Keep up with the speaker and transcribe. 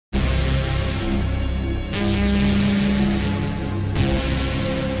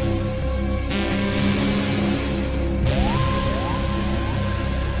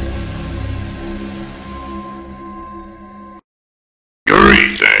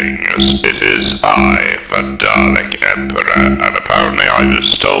Greetings, it is I, the Dalek Emperor, and apparently I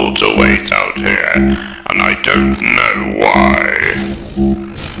was told to wait out here, and I don't know why.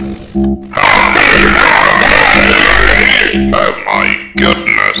 Oh my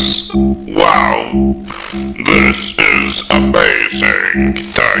goodness! Wow! This is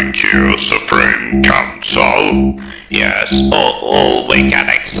amazing! Thank you, Supreme Council! Yes, all we can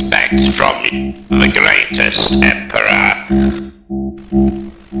expect from the greatest Emperor.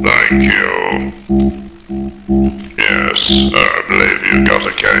 Thank you. Yes, I believe you got a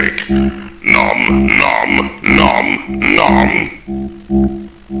cake. Nom, nom, nom, nom.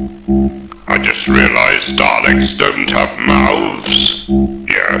 I just realized Daleks don't have mouths.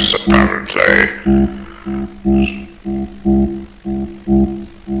 Yes, apparently.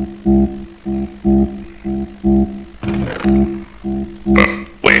 But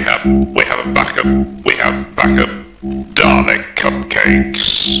we have a backup. We have backup Dalek cupcakes.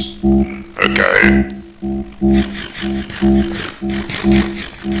 Okay.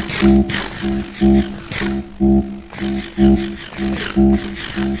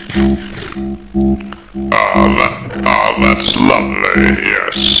 That's lovely,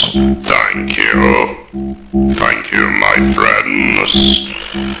 yes. Thank you. Thank you, my friends.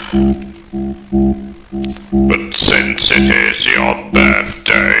 But since it is your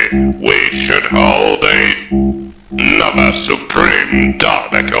birthday, we should hold another Supreme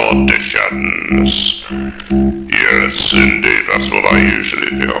Dalek Auditions. Yes, indeed, that's what I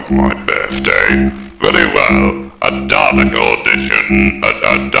usually do on my birthday. Very well. A Dalek audition, a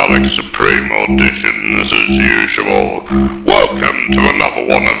Dalek Supreme Auditions as usual. Welcome to another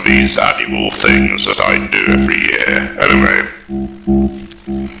one of these annual things that I do every year. Anyway,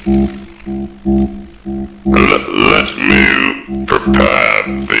 let me prepare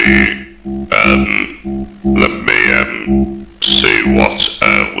let me see what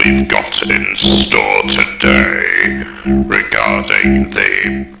we've got in store today regarding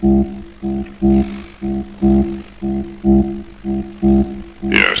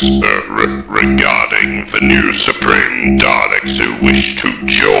regarding the new Supreme Daleks who wish to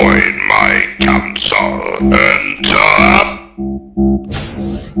join my council. Enter!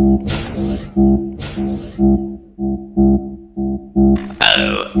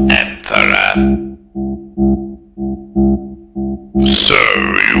 Oh, Emperor. So,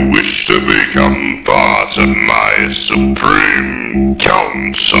 you wish to become part of my Supreme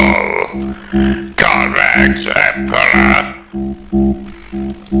Council? Correct, Emperor.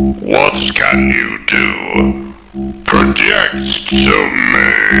 What can you do? Project to me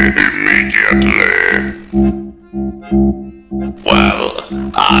immediately. Well,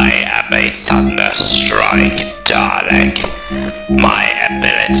 I am a Thunderstrike Dalek. My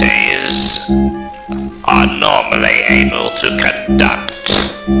abilities are normally able to conduct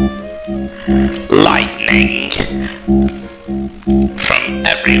lightning from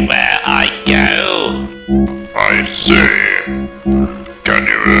everywhere I go. I see. Can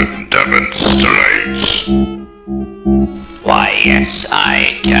you demonstrate? Why, yes,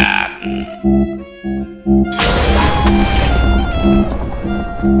 I can.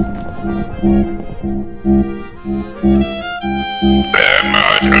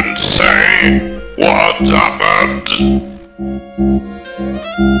 Emergency! What happened?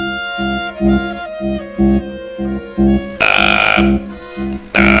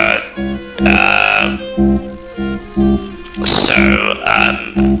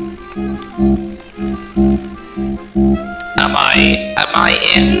 Am I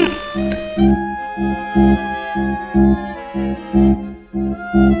in?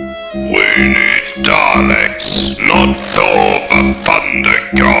 We need Daleks, not Thor the Thunder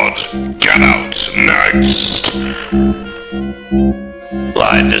God. Get out next.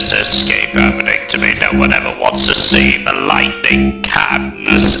 Why does this keep happening to me? No one ever wants to see the lightning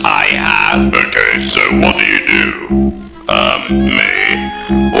cannons I have. Okay, so what do you do? Me?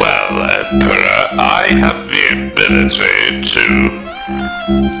 Well, Emperor, I have the ability to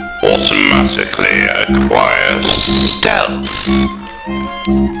automatically acquire stealth.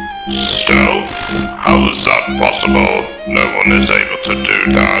 Stealth? How is that possible? No one is able to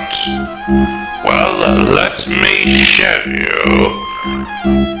do that. Well, let me show you.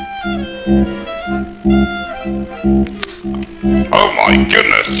 Oh my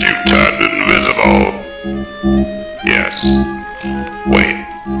goodness, you turned invisible. Yes. Wait.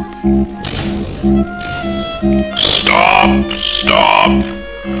 Stop! Stop!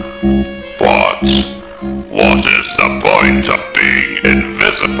 What? What is the point of being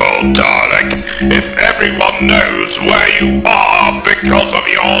invisible, Dalek, if everyone knows where you are because of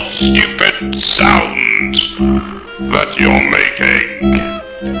your stupid sound that you're making?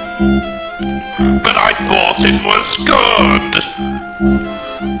 was good.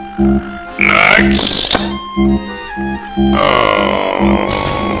 Next. Oh.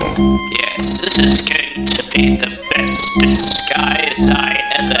 Yes, this is going to be the best disguise I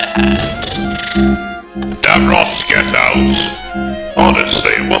ever had. Davros, get out.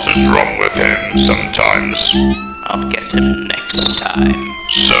 Honestly, what is wrong with him sometimes? I'll get him next time.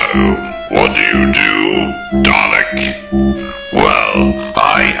 So, what do, Dalek? Well,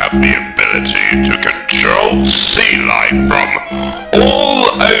 I have the ability to control sea life from all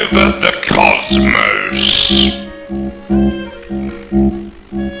over the cosmos.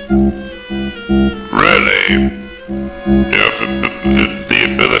 Really? You have the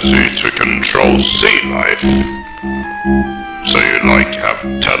ability to control sea life? So you have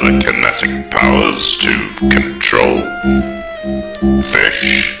telekinetic powers to control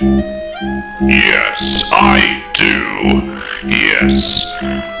fish? Yes, I do. Yes.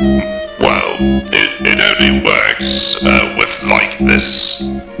 Well, it only works with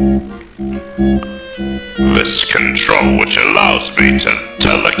this control, which allows me to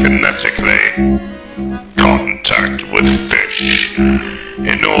telekinetically contact with fish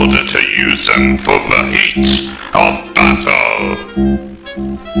in order to use them for the heat of battle.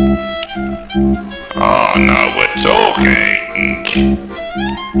 Ah, now we're talking.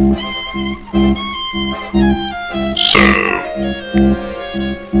 So,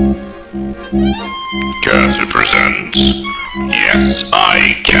 care to present? Yes,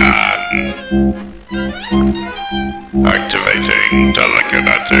 I can. Activating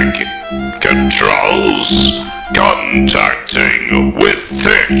telekinetic controls. Contacting with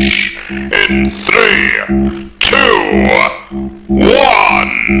fish in 3, 2, 1.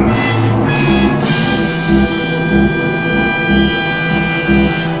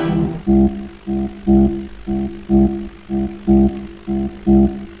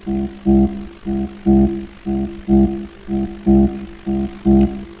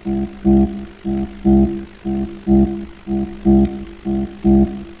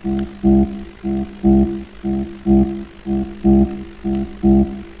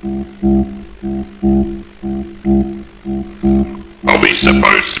 Are we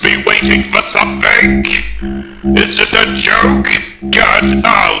supposed to be waiting for something? Is it a joke? Get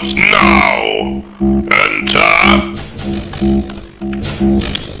out now! Enter.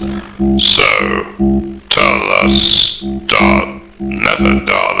 So, tell us, Nether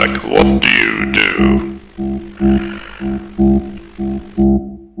Dalek, what do you do?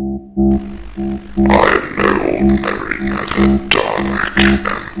 I am no ordinary Nether Dalek,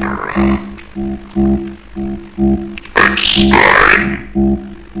 Emperor. Explain.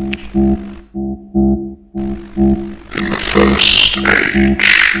 In the first age,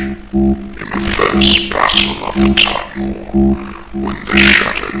 in the first battle of the Time War, when the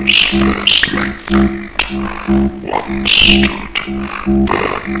shadows first lengthened, one stood,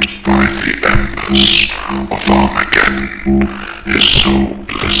 burned by the embers of Armageddon, his soul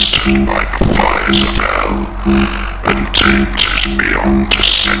blistered by the fires of hell, and tainted beyond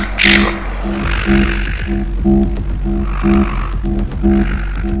ascension.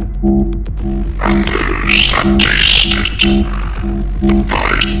 And those that tasted the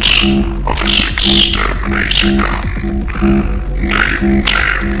bite of his exterminating gun named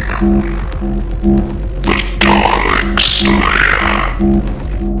him the Dalek Slayer.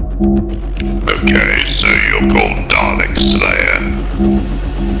 Okay, so you're called Dalek Slayer.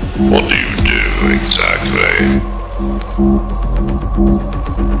 What do you do exactly?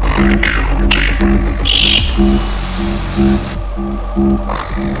 I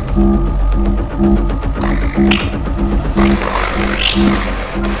kill demons. And annihilate them.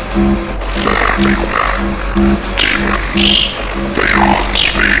 They're everywhere. Demons, they haunt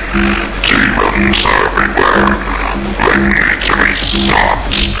me. Demons are everywhere. They need to be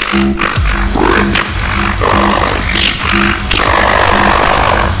stopped. Rip and die.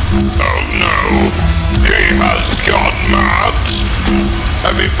 Oh no, he has gone mad.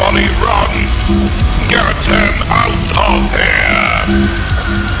 Everybody run. Get him out of here.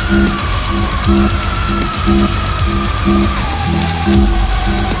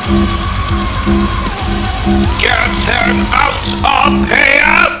 Get him out of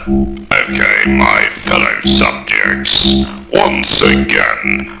here! Okay, my fellow subjects, once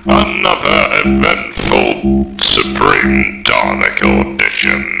again, another eventful Supreme Dalek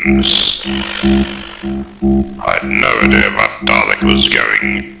Auditions. I had no idea that Dalek was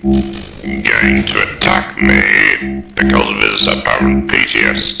going to attack me because of his apparent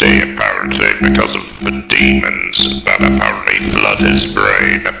PTSD, apparently, because of the demons that apparently flood his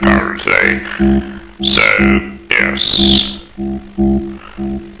brain, apparently. So, yes.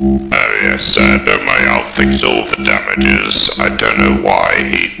 Oh yes, don't worry, I'll fix all all the damages. I don't know why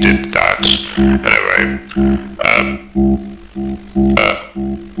he did that. Anyway,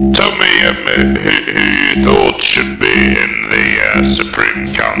 tell me who you thought should be in the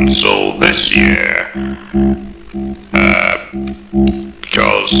Supreme Council this year.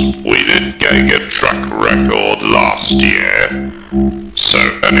 Because we didn't get a good track record last year. So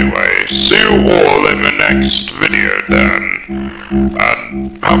anyway, see you all in the next video then.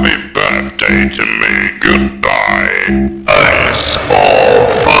 And happy birthday to me. Goodbye. Thanks all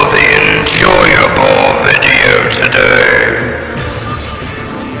for the enjoyment.